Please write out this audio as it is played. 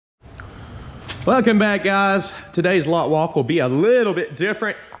Welcome back, guys. Today's lot walk will be a little bit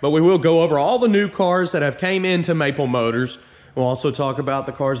different, but we will go over all the new cars that have came into Maple Motors. We'll also talk about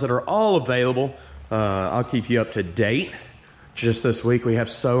the cars that are all available. I'll keep you up to date. Just this week, we have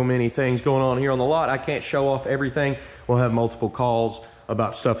so many things going on here on the lot. I can't show off everything. We'll have multiple calls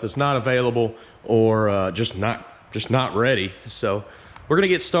about stuff that's not available or just not ready. So we're gonna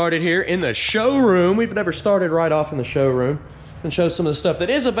get started here in the showroom. We've never started right off in the showroom and show some of the stuff that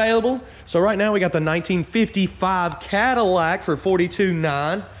is available. So right now we got the 1955 Cadillac for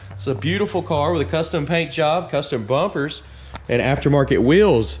 $42,900. It's a beautiful car with a custom paint job, custom bumpers, and aftermarket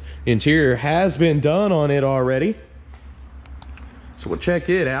wheels. Interior has been done on it already. So we'll check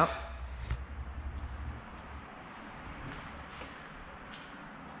it out.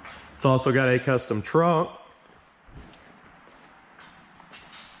 It's also got a custom trunk.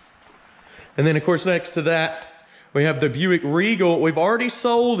 And then of course next to that, we have the Buick Regal. We've already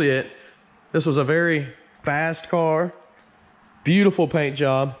sold it. This was a very fast car. Beautiful paint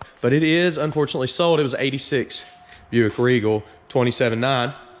job, but it is unfortunately sold. It was 86 Buick Regal,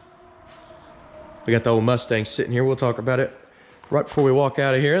 $27,900. We got the old Mustang sitting here. We'll talk about it right before we walk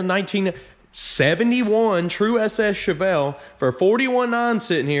out of here. 1971 True SS Chevelle for $41,900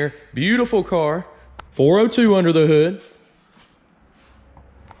 sitting here. Beautiful car. 402 under the hood.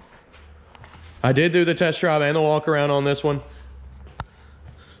 I did do the test drive and the walk around on this one.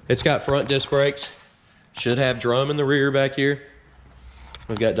 It's got front disc brakes. Should have drum in the rear back here.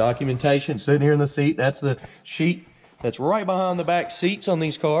 We've got documentation sitting here in the seat. That's the sheet that's right behind the back seats on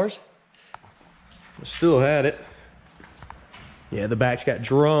these cars. Still had it. Yeah, the back's got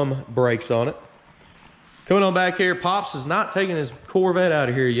drum brakes on it. Coming on back here, Pops is not taking his Corvette out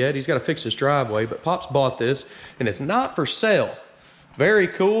of here yet. He's got to fix his driveway, but Pops bought this and it's not for sale. Very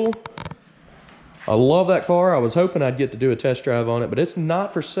cool. I love that car. I was hoping I'd get to do a test drive on it, but it's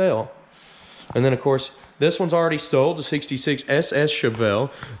not for sale. And then of course, this one's already sold, the 66 SS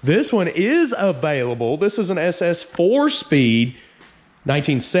Chevelle. This one is available. This is an SS 4-speed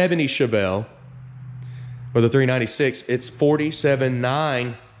 1970 Chevelle with a 396. It's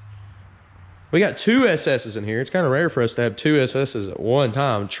 $47,900. We got two SS's in here. It's kind of rare for us to have two SS's at one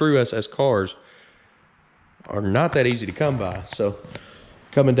time. True SS cars are not that easy to come by. So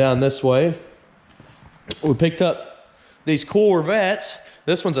coming down this way, we picked up these Corvettes.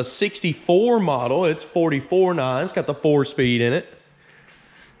 This one's a 64 model. It's $44,900. It's got the 4-speed in it.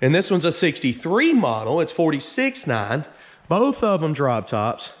 And this one's a 63 model. It's $46,900. Both of them drop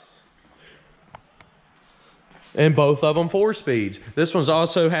tops. And both of them 4-speeds. This one's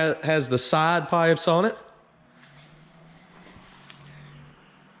also has the side pipes on it.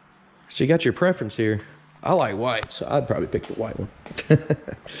 So you got your preference here. I like white, so I'd probably pick the white one.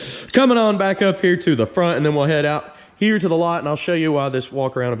 Coming on back up here to the front, and then we'll head out here to the lot, and I'll show you why this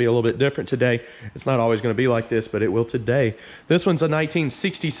walk around will be a little bit different today. It's not always going to be like this, but it will today. This one's a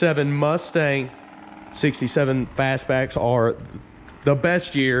 1967 Mustang. 67 fastbacks are the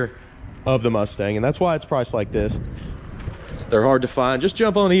best year of the Mustang, and that's why it's priced like this. They're hard to find. Just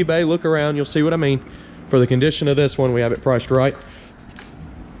jump on eBay, look around, you'll see what I mean. For the condition of this one, we have it priced right.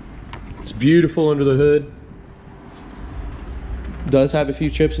 It's beautiful under the hood. Does have a few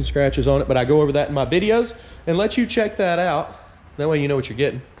chips and scratches on it, but I go over that in my videos and let you check that out. That way you know what you're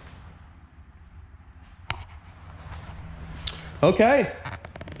getting. Okay.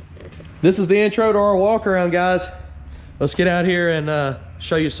 This is the intro to our walk around, guys. Let's get out here and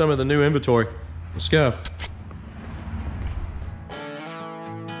show you some of the new inventory. Let's go.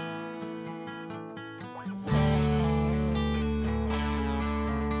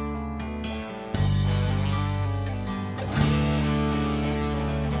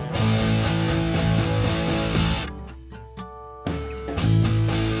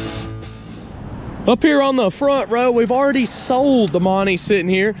 Up here on the front row, we've already sold the Monty sitting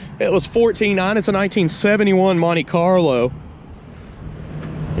here. It was $14,900. It's a 1971 Monte Carlo.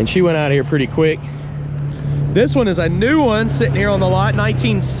 And she went out of here pretty quick. This one is a new one sitting here on the lot,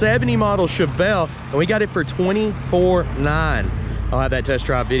 1970 model Chevelle. And we got it for $24,900. I'll have that test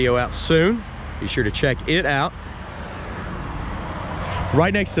drive video out soon. Be sure to check it out.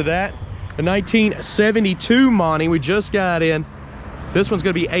 Right next to that, the 1972 Monty we just got in. This one's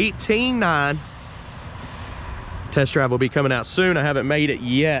gonna be $18,900. Test drive will be coming out soon. I haven't made it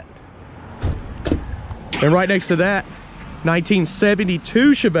yet. And right next to that,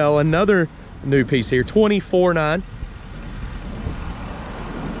 1972 Chevelle, another new piece here, $24,900.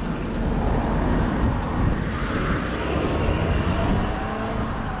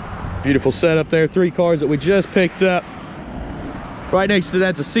 Beautiful setup there. 3 cars that we just picked up. Right next to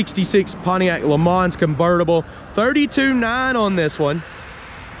that's a 66 Pontiac Le Mans convertible. $32,900 on this one.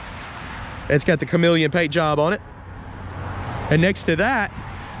 It's got the chameleon paint job on it. And next to that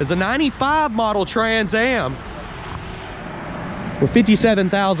is a 95 model Trans Am with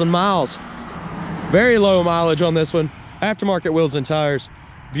 57,000 miles. Very low mileage on this one. Aftermarket wheels and tires.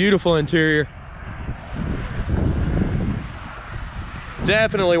 Beautiful interior.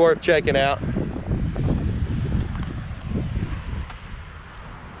 Definitely worth checking out.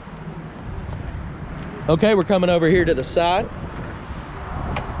 Okay, we're coming over here to the side.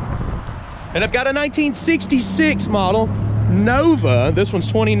 And I've got a 1966 model Nova. This one's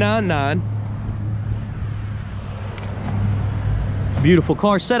 $29,900. Beautiful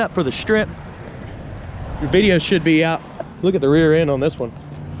car, set up for the strip. Your video should be out. Look at the rear end on this one.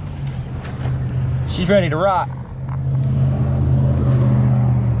 She's ready to rock.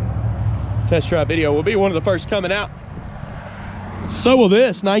 Test drive video will be one of the first coming out. So will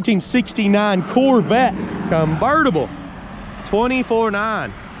this 1969 Corvette convertible,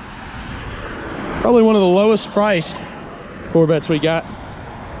 $24,900. Probably one of the lowest priced Corvettes we got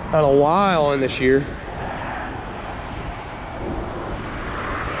on a while in this year.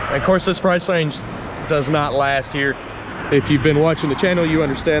 And of course, this price range does not last here. If you've been watching the channel, you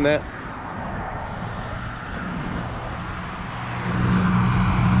understand that.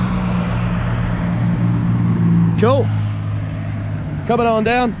 Cool. Coming on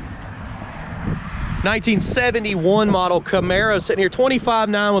down. 1971 model Camaro sitting here,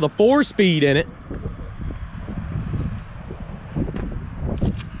 $25,900 with a 4-speed in it.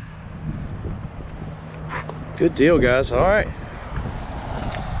 Good deal, guys. All right.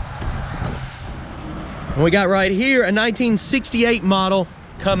 And we got right here a 1968 model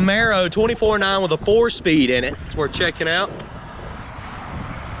Camaro, $24,900 with a 4-speed in it. It's worth checking out.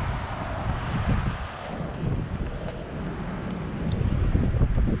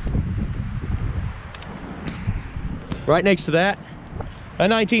 Right next to that, a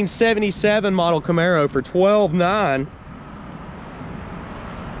 1977 model Camaro for $12,900.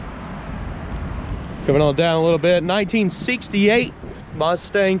 Coming on down a little bit, 1968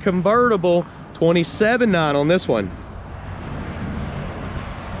 Mustang convertible, $27,900 on this one.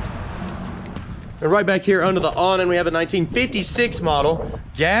 And right back here under the awning, we have a 1956 model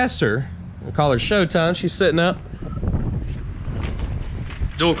Gasser. We'll call her Showtime. She's sitting up.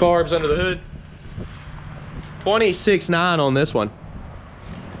 Dual carbs under the hood. $26,900 on this one.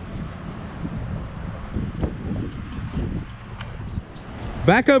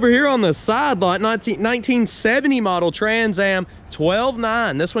 Back over here on the side lot, 1970 model Trans Am,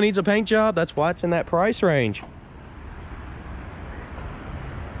 $12,900. This one needs a paint job. That's why it's in that price range.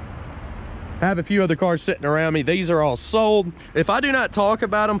 I have a few other cars sitting around me. These are all sold. If I do not talk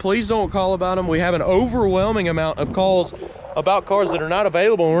about them, please don't call about them. We have an overwhelming amount of calls about cars that are not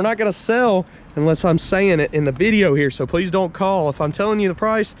available, and we're not going to sell unless I'm saying it in the video here. So please don't call. If I'm telling you the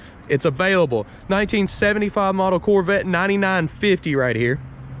price, it's available. 1975 model Corvette, $99.50 right here.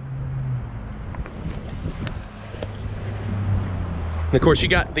 And of course, you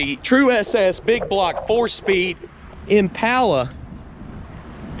got the True SS big block 4-speed Impala,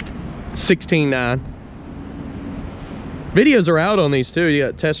 $16,900. Videos are out on these too. You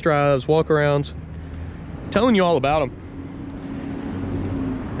got test drives, walk-arounds. Telling you all about them.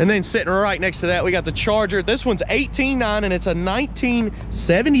 And then sitting right next to that, we got the Charger. This one's $18,900 and it's a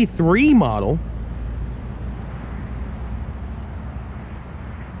 1973 model.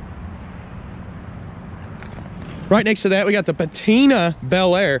 Right next to that, we got the Patina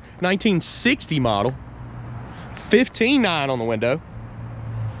Bel Air, 1960 model. $15,900 on the window.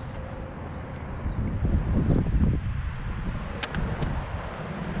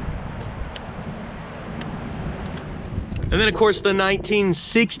 And then of course the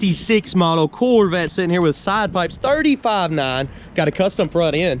 1966 model Corvette sitting here with side pipes, $35,900. Got a custom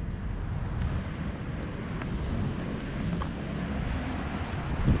front end.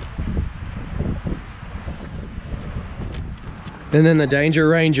 And then the Danger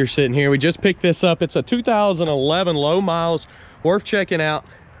Ranger sitting here. We just picked this up. It's a 2011 low miles, worth checking out.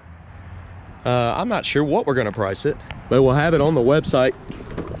 I'm not sure what we're gonna price it, but we'll have it on the website.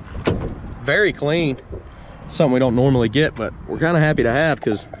 Very clean. Something we don't normally get, but we're kind of happy to have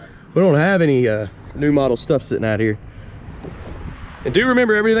because we don't have any new model stuff sitting out here. And do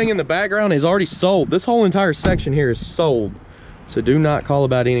remember, everything in the background is already sold. This whole entire section here is sold, so do not call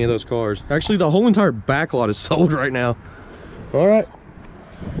about any of those cars. Actually, the whole entire back lot is sold right now. All right,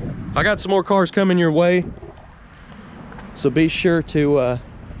 I got some more cars coming your way, so be sure to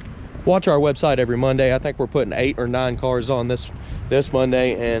watch our website every Monday. I think we're putting 8 or 9 cars on this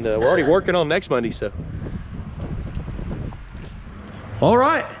Monday, and we're already working on next Monday, so all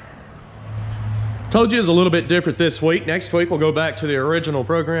right. Told you it was a little bit different this week. Next week we'll go back to the original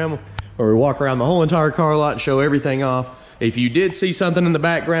program. where we walk around the whole entire car lot and show everything off. If you did see something in the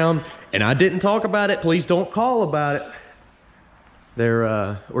background and I didn't talk about it, please don't call about it.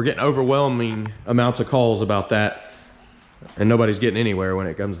 We're getting overwhelming amounts of calls about that, and nobody's getting anywhere when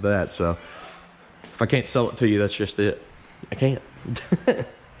it comes to that. So if I can't sell it to you, that's just it. I can't.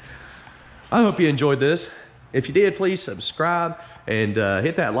 I hope you enjoyed this. If you did, please subscribe and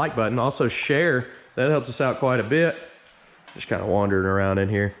hit that like button. Also share. That helps us out quite a bit. Just kind of wandering around in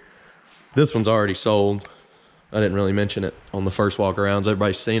here. This one's already sold. I didn't really mention it on the first walk arounds.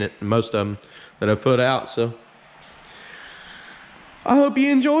 Everybody's seen it, and most of them that I've put out. So I hope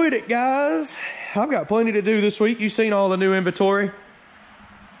you enjoyed it, guys. I've got plenty to do this week. You've seen all the new inventory.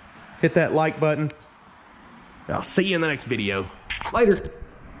 Hit that like button. I'll see you in the next video. Later.